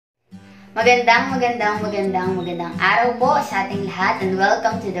Magandang araw po sa ating lahat and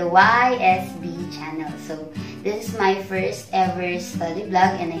welcome to the YSB channel. So, this is my first ever study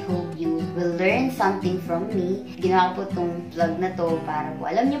vlog and I hope you will learn something from me. Ginawa ko po itong vlog na to para po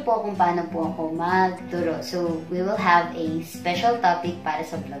alam niyo po kung paano po ako magturo. So, we will have a special topic para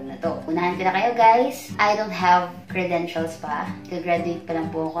sa vlog na to. Unahan ko na kayo guys. I don't have credentials pa. Graduate pa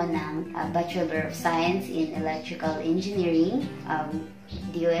lang po ako ng Bachelor of Science in Electrical Engineering.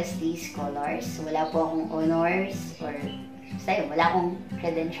 DOST scholars. Wala po akong honors or wala akong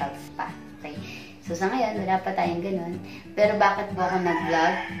credentials pa. Okay? So, sa ngayon, wala pa tayong ganun. Pero bakit po ako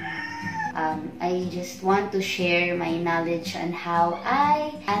nag-vlog? I just want to share my knowledge on how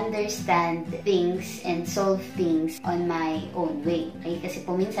I understand things and solve things on my own way. Okay? Kasi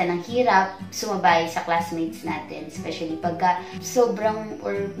po minsan, ang hirap sumabay sa classmates natin, especially pagka sobrang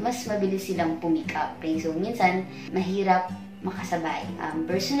or mas mabilis silang pumikap. Okay? So, minsan, mahirap makasabay.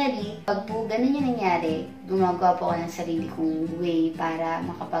 Personally, pag po ganun yung nangyari, gumagawa po ako ng sarili kong way para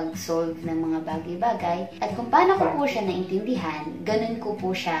makapag-solve ng mga bagay-bagay. At kung paano ko po siya naintindihan, ganun ko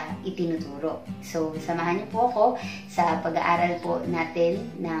po siya itinuturo. So, samahan niyo po ako sa pag-aaral po natin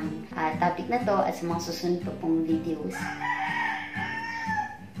ng topic na to at sa mga susunod pa pong videos.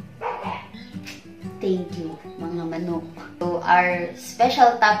 Thank you, mga manok. So, our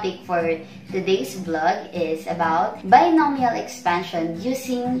special topic for today's vlog is about binomial expansion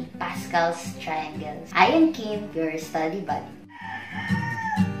using Pascal's triangles. I am Kim, your study buddy.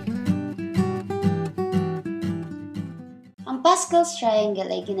 Ang Pascal's triangle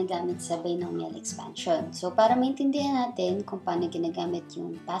ay ginagamit sa binomial expansion. So, para maintindihan natin kung paano ginagamit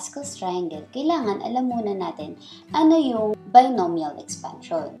yung Pascal's triangle, kailangan alam muna natin ano yung binomial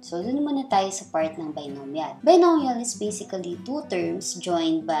expansion. So, dun muna tayo sa part ng binomial. Binomial is basically two terms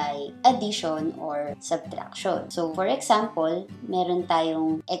joined by addition or subtraction. So, for example, meron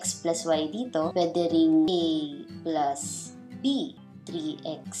tayong x plus y dito. Pwede ring a plus b,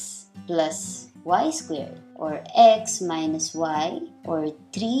 3x plus y squared, or x minus y, or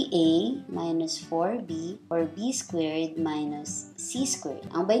 3a minus 4b, or b squared minus c squared.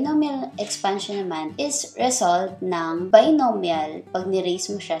 Ang binomial expansion naman is result ng binomial pag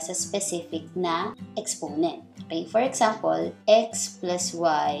ni-raise mo siya sa specific na exponent. Okay, for example, x plus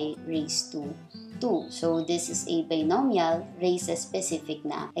y raised to 2. So, this is a binomial raised a specific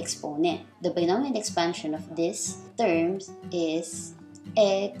na exponent. The binomial expansion of this terms is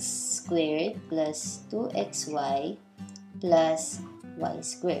x squared plus 2xy plus y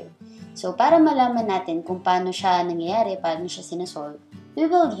squared. So, para malaman natin kung paano siya nangyayari, paano siya sinasolve, we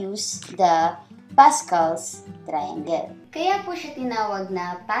will use the Pascal's triangle. Kaya po siya tinawag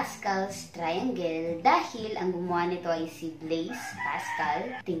na Pascal's triangle dahil ang gumawa nito ay si Blaise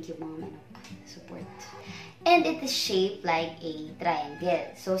Pascal. Thank you mga manok. Support. And it is shaped like a triangle.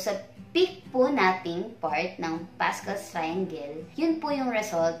 So, sa peak po nating part ng Pascal's triangle, yun po yung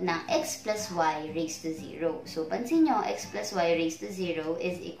result ng x plus y raised to 0. So, pansin nyo, x plus y raised to 0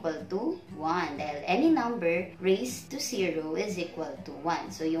 is equal to 1. Dahil any number raised to 0 is equal to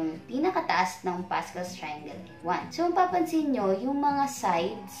 1. So, yung pinakataas ng Pascal's triangle ay 1. So, mapapansin nyo, yung mga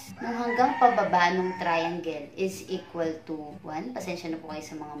sides ng hanggang pababa ng triangle is equal to 1. Pasensya na po kayo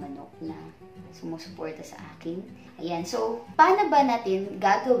sa mga manok na sumusuporta sa akin. Ayan. So, paano ba natin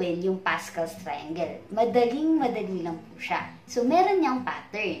gagawin yung Pascal's triangle? Madali lang po siya. So, meron niyang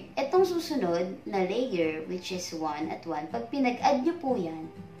pattern. Itong susunod na layer, which is 1 at 1, pag pinag-add nyo po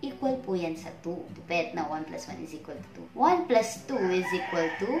yan, equal po yan sa 2. Tupet na 1 plus 1 is equal to 2. 1 plus 2 is equal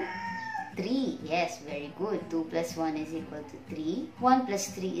to 3. Yes, very good. 2 plus 1 is equal to 3. 1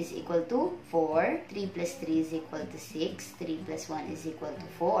 plus 3 is equal to 4. 3 plus 3 is equal to 6. 3 plus 1 is equal to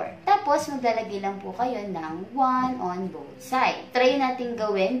 4. Tapos, maglalagay lang po kayo ng 1 on both sides. Try natin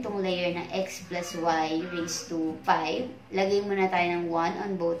gawin itong layer ng x plus y raised to 5. Lagay muna tayo ng 1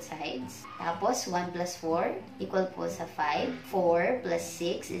 on both sides. Tapos, 1 plus 4 equal po sa 5. 4 plus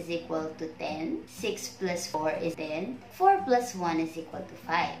 6 is equal to 10. 6 plus 4 is 10. 4 plus 1 is equal to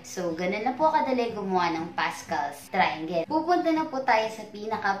 5. So, ganun na po kadali gumawa ng Pascal's triangle. Pupunta na po tayo sa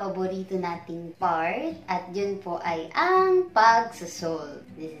pinaka-paborito nating part at yun po ay ang pagsasolve.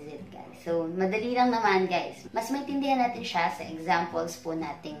 This is it, guys. So, madali lang naman, guys. Mas maintindihan natin siya sa examples po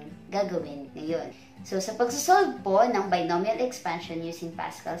nating gagawin ngayon. So, sa pagsasolve po ng binomial expansion using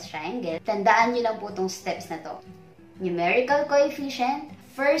Pascal's triangle, tandaan nyo lang po itong steps na to. Numerical coefficient,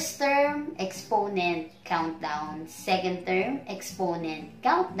 first term, exponent, countdown, second term, exponent,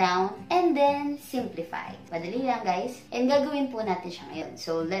 countdown, and then simplify. Madali lang, guys. And gagawin po natin siya ngayon.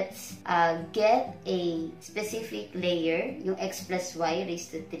 So, let's get a specific layer, yung x plus y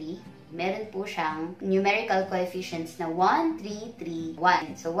raised to 3. Meron po siyang numerical coefficients na 1, 3, 3,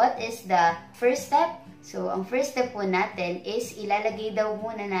 1. So, what is the first step? So, ang first step po natin is ilalagay daw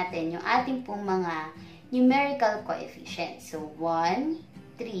muna natin yung ating pong mga numerical coefficients. So, 1,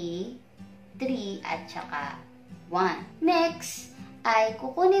 3, 3, at saka 1. Next, ay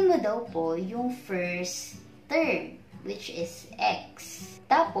kukunin mo daw po yung first term, which is x.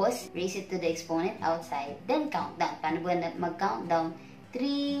 Tapos, raise it to the exponent outside, then count down. Paano ba mag-count down?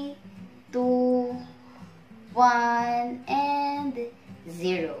 3, 2, 1, and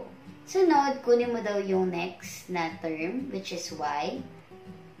 0. Sunod, kunin mo daw yung next na term, which is y.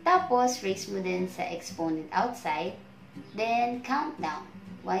 Tapos, raise mo din sa exponent outside, then count down.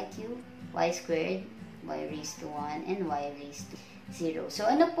 Y cubed, y squared, y raised to 1, and y raised to 0. So,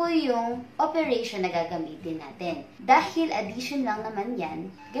 ano po yung operation na gagamitin natin? Dahil addition lang naman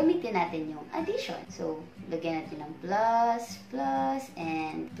yan, gamitin natin yung addition. So, lagyan natin ng plus, plus,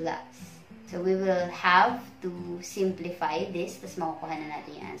 and plus. So, we will have to simplify this, tapos makukuha na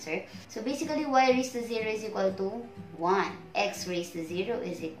natin yung answer. So, basically, y raised to 0 is equal to 1. X raised to 0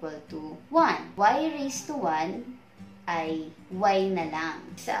 is equal to 1. Y raised to 1 ay y na lang.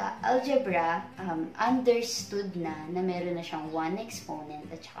 Sa algebra, understood na meron na siyang 1 exponent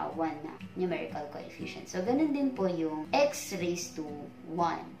at saka 1 na numerical coefficient. So, ganun din po yung x raised to 1.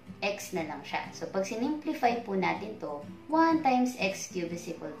 X na lang siya. So, pag sinimplify po natin to, 1 times x cubed is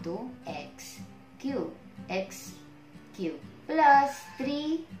equal to x cubed. X cubed. Plus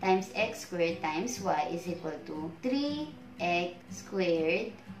 3 times x squared times y is equal to 3x squared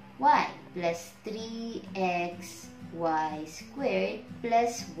y plus 3x y squared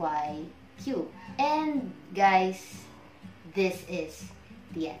plus y cubed. And guys, this is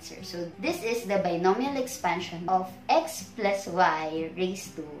the answer. So, this is the binomial expansion of x plus y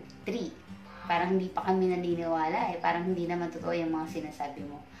raised to 3. Parang hindi pa kami naniniwala Parang hindi naman totoo yung mga sinasabi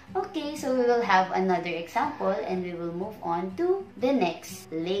mo. Okay, so we will have another example and we will move on to the next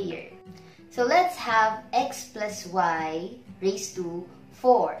layer. So, let's have x plus y raised to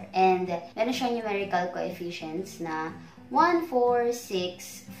 4. And meron siyang numerical coefficients na 1, 4,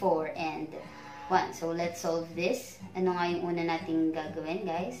 6, 4, and 1. So, let's solve this. Ano nga yung una nating gagawin,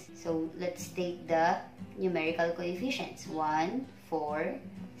 guys? So, let's take the numerical coefficients. 1, 4,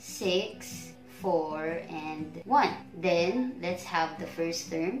 6, 4, and 1. Then, let's have the first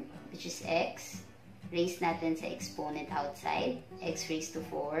term, which is x. Raise natin sa exponent outside. X raised to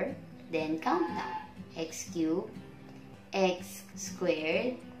 4. Then, count down. X cubed, x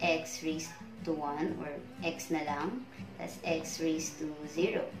squared, x raised to 1, or x na lang, tas x raised to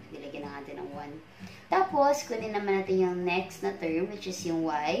 0. Ilagyan na natin ng 1. Tapos, kunin naman natin yung next na term, which is yung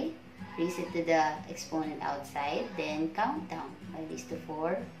y. Raise it to the exponent outside, then count down. Y raised to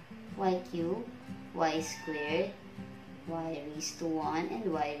 4, y cubed, y squared, y raised to 1, and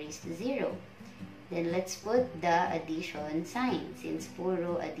y raised to 0. Then, let's put the addition sign, since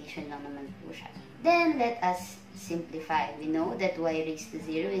puro addition lang naman po siya. Then, let us simplify. We know that y raised to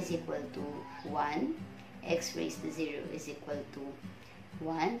 0 is equal to 1. X raised to 0 is equal to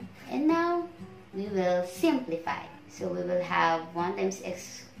 1. And now, we will simplify. So, we will have 1 times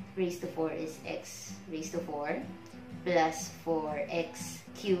x raised to 4 is x raised to 4 plus 4x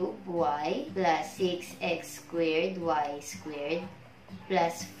cubed y plus 6x squared y squared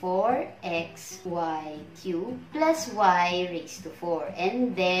plus 4xy cubed plus y raised to 4.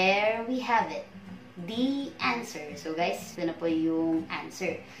 And there we have it. The answer. So guys, ito na po yung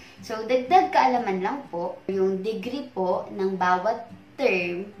answer. So, dagdag kaalaman lang po, yung degree po ng bawat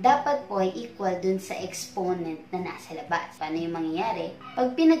term, dapat po ay equal dun sa exponent na nasa labas. Paano yung mangyayari?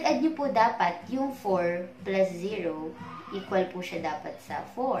 Pag pinag-add nyo po dapat yung 4 plus 0, equal po siya dapat sa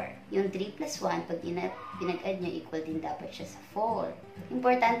 4. Yung 3 plus 1, pag pinag-add nyo, equal din dapat siya sa 4.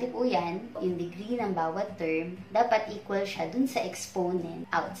 Importante po yan, yung degree ng bawat term, dapat equal siya dun sa exponent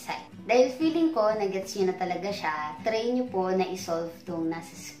outside. Dahil feeling ko, nagets nyo na talaga siya, try nyo po na isolve tong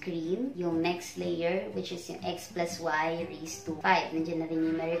nasa screen, yung next layer, which is yung x plus y raised to 5. Nandiyan na rin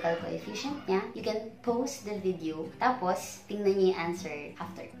yung numerical coefficient niya. You can pause the video, tapos tingnan nyo yung answer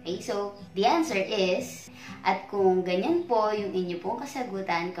after. Okay, so the answer is, at kung ganyan po yung inyo pong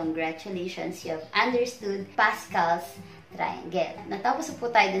kasagutan, congratulations, you have understood Pascal's triangle. Natapos po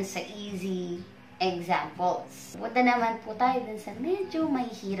tayo dun sa easy examples. Punta naman po tayo dun sa medyo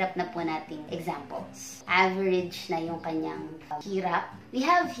mahihirap na po nating examples. Average na yung kanyang hirap. We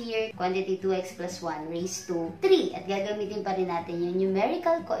have here quantity 2x plus 1 raised to 3. At gagamitin pa rin natin yung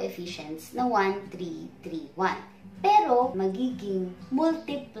numerical coefficients na 1, 3, 3, 1. Pero, magiging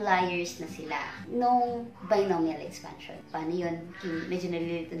multipliers na sila nung binomial expansion. Paano yun? Medyo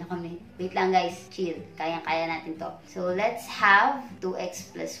nalilito na kami. Wait lang guys, chill. Kayang-kaya natin to. So, let's have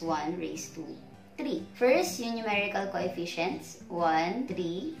 2x plus 1 raised to 3. First, yung numerical coefficients. 1,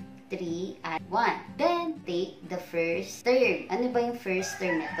 3, 3, at 1. Then, take the first term. Ano ba yung first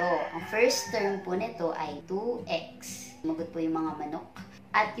term na to? Ang first term po nito ay 2x. Magot po yung mga manok.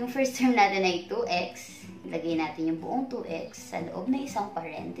 At yung first term natin ay 2x. Lagay natin yung buong 2x sa loob na isang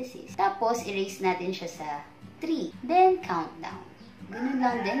parenthesis. Tapos, erase natin siya sa 3. Then, count down. Ganun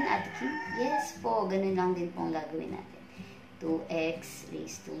lang din, Ate Kim? Yes po, ganun lang din po ang gagawin natin. 2x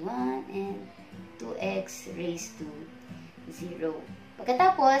raised to 1 and 2x raised to 0.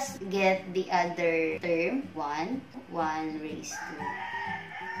 Pagkatapos, get the other term. 1 raised to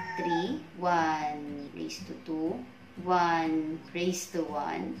 3, 1 raised to 2, 1 raised to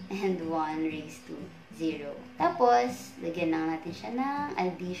 1, and 1 raised to 0. Tapos, lagyan lang natin siya ng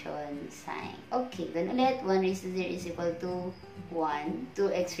addition sign. Okay, ganun ulit. 1 raised to 0 is equal to 1.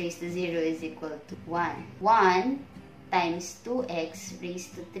 2x raised to 0 is equal to 1. 1 times 2x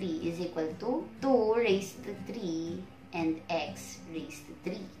raised to 3 is equal to 2 raised to 3 and x raised to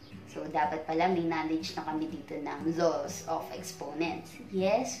 3. So, dapat pala may knowledge na kami dito ng laws of exponents.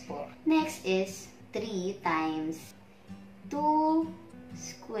 Yes po. Next is 3 times 2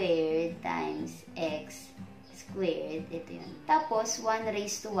 squared times x squared. Ito yun. Tapos, 1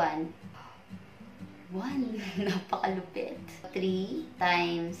 raised to 1. 1. Napakalupit. 3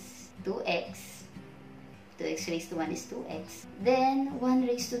 times 2x. 2x raised to 1 is 2x. Then, 1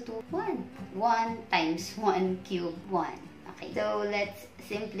 raised to 2, 1. 1 times 1 cube, 1. Okay. So, let's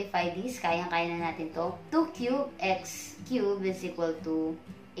simplify this. Kayang-kaya na natin to. 2 cube x cube is equal to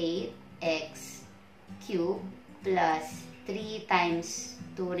 8x cube plus 3 times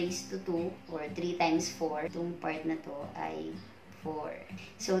 2 raised to 2 or 3 times 4. Itong part na to ay 4.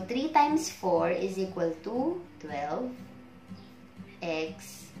 So, 3 times 4 is equal to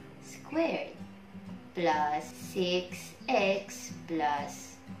 12x squared plus 6x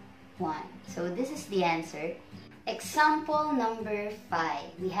plus 1. So, this is the answer. Example number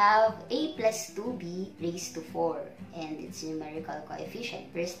 5. We have a plus 2b raised to 4 and its numerical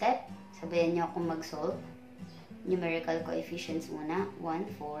coefficient. First step, sabayan niyo akong mag-solve. Numerical coefficients muna.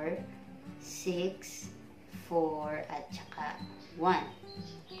 1, 4, 6, 4, at saka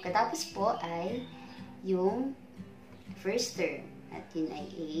 1. Katapos po ay yung first term. At yun ay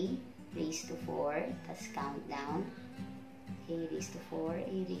a raised to 4. Tapos count down. A raised to 4,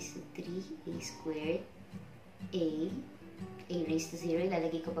 a raised to 3, a squared, a raised to 0.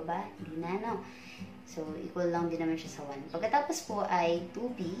 Ilalagay ko pa ba? Hindi na, no? So, equal lang din naman siya sa 1. Pagkatapos po ay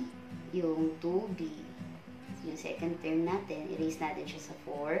 2b. Yung 2b, yung second term natin, erase natin siya sa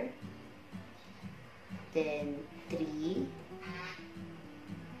 4. Then, 3,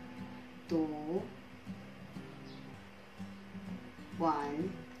 2,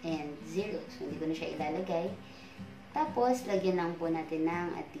 1, and 0. So, hindi ko na siya ilalagay. Tapos, lagyan lang po natin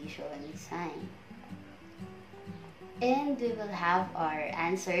ng addition sign. And we will have our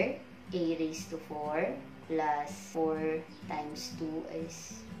answer. A raised to 4 plus 4 times 2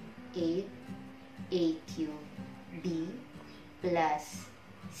 is 8. A cubed b plus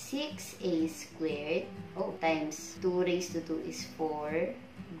 6a squared times 2 raised to 2 is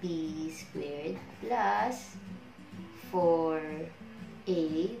 4b squared plus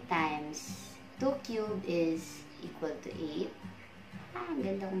 4a times 2 cubed is equal to 8. Ang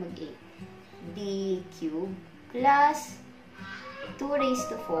ganda kong mag-8. b cubed plus 2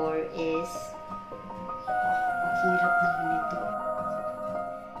 raised to 4 is ang hirap naman ito.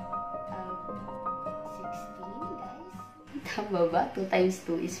 16, guys. Tama ba? 2 times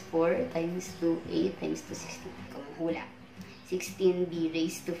 2 is 4 times 2, 8 times 2, 16. Kumahula. 16b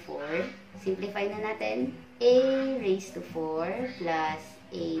raised to 4. Simplify na natin. A raised to 4 plus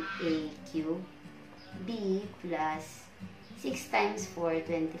 8a cubed. B plus 6 times 4,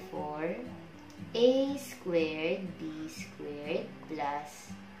 24. A squared, b squared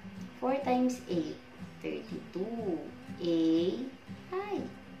plus 4 times 8, 32.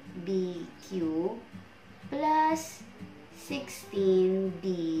 B cubed plus 16b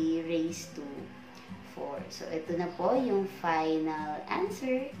raised to 4. So, ito na po yung final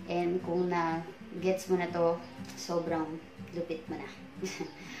answer. And kung na-gets mo na to, sobrang lupit mo na.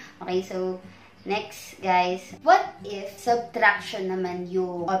 Okay, so, Next, guys, what if subtraction naman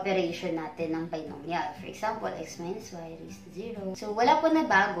yung operation natin ng binomial? For example, x minus y raised to 0. So, wala po na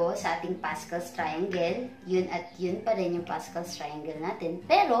bago sa ating Pascal's triangle. Yun at yun pa rin yung Pascal's triangle natin.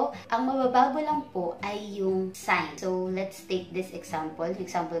 Pero, ang mababago lang po ay yung sign. So, let's take this example.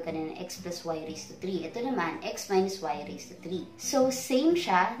 Example kanina, x plus y raised to 3. Ito naman, x minus y raised to 3. So, same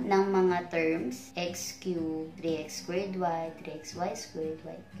siya ng mga terms, x cubed, 3x squared y, 3xy squared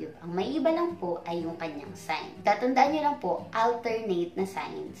y cubed. Ang may iba lang po ay yung kanyang sign. Tatandaan nyo lang po, alternate na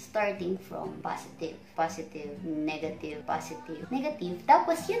sign starting from positive. Positive, negative, positive, negative.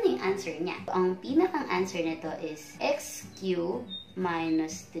 Tapos yun yung answer niya. Ang pinakang answer nito is x cubed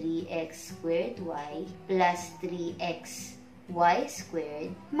minus 3x squared y plus 3x y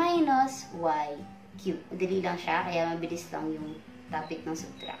squared minus y cubed. Madali lang siya, kaya mabilis lang yung topic ng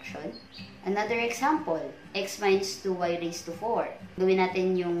subtraction. Another example, x minus 2y raised to 4. Gawin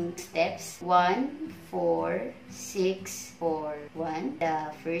natin yung steps. 1, 4, 6, 4, 1.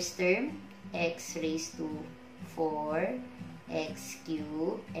 The first term, x raised to 4, x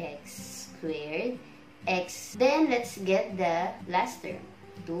cubed, x squared, x. Then, let's get the last term.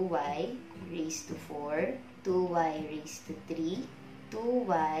 2y raised to 4, 2y raised to 3,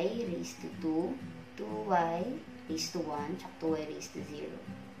 2y raised to 2, 2y raised to 1, tsaka 2y raised to 0.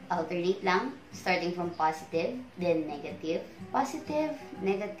 Alternate lang, starting from positive, then negative, positive,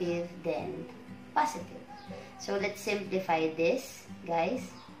 negative, then positive. So, let's simplify this, guys.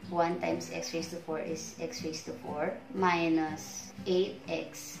 1 times x raised to 4 is x raised to 4 minus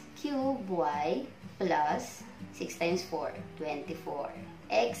 8x cubed y plus 6 times 4, 24.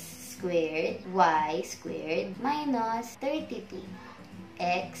 X squared, y squared minus 32.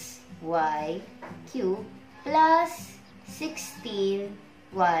 X, y cubed plus 16y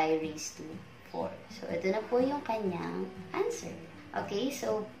raised to 4. So, ito na po yung kanyang answer. Okay,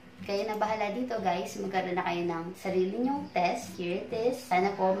 so, kayo na bahala dito, guys. Magkaroon na kayo ng sarili nyong test. Here it is. Sana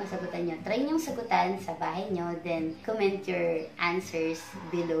po masagutan nyo. Try nyong sagutan sa bahay nyo. Then, comment your answers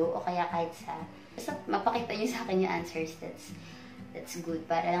below. O kaya kahit basta mapakita nyo sa akin yung answers. That's good.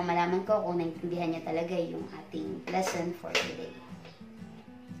 Para lang malaman ko kung naintindihan nyo talaga yung ating lesson for today.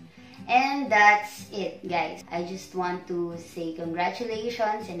 And that's it, guys. I just want to say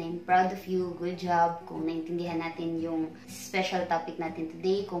congratulations and I'm proud of you. Good job. Kung naintindihan natin yung special topic natin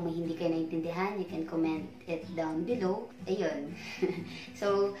today, kung may hindi kayo naintindihan, you can comment it down below. Ayun.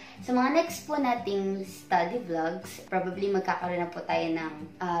 So, sa mga next po nating study vlogs, probably magkakaroon na po tayo ng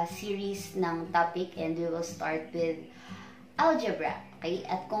series ng topic and we will start with algebra. Okay?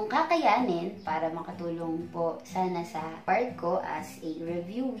 At kung kakayanin, para makatulong po sana sa part ko as a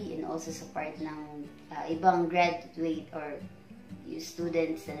reviewee and also sa part ng ibang graduate or yung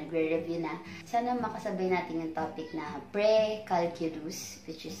students na nagre-review na, sana makasabay natin yung topic na pre-calculus,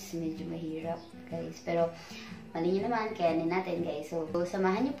 which is medyo mahirap, guys. Pero, mali nyo naman, kayanin natin, guys. So,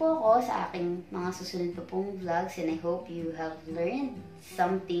 samahan nyo po ako sa aking mga susunod pa pong vlogs and I hope you have learned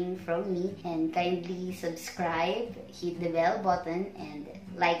something from me. And kindly subscribe, hit the bell button, and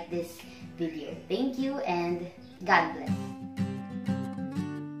like this video. Thank you and God bless.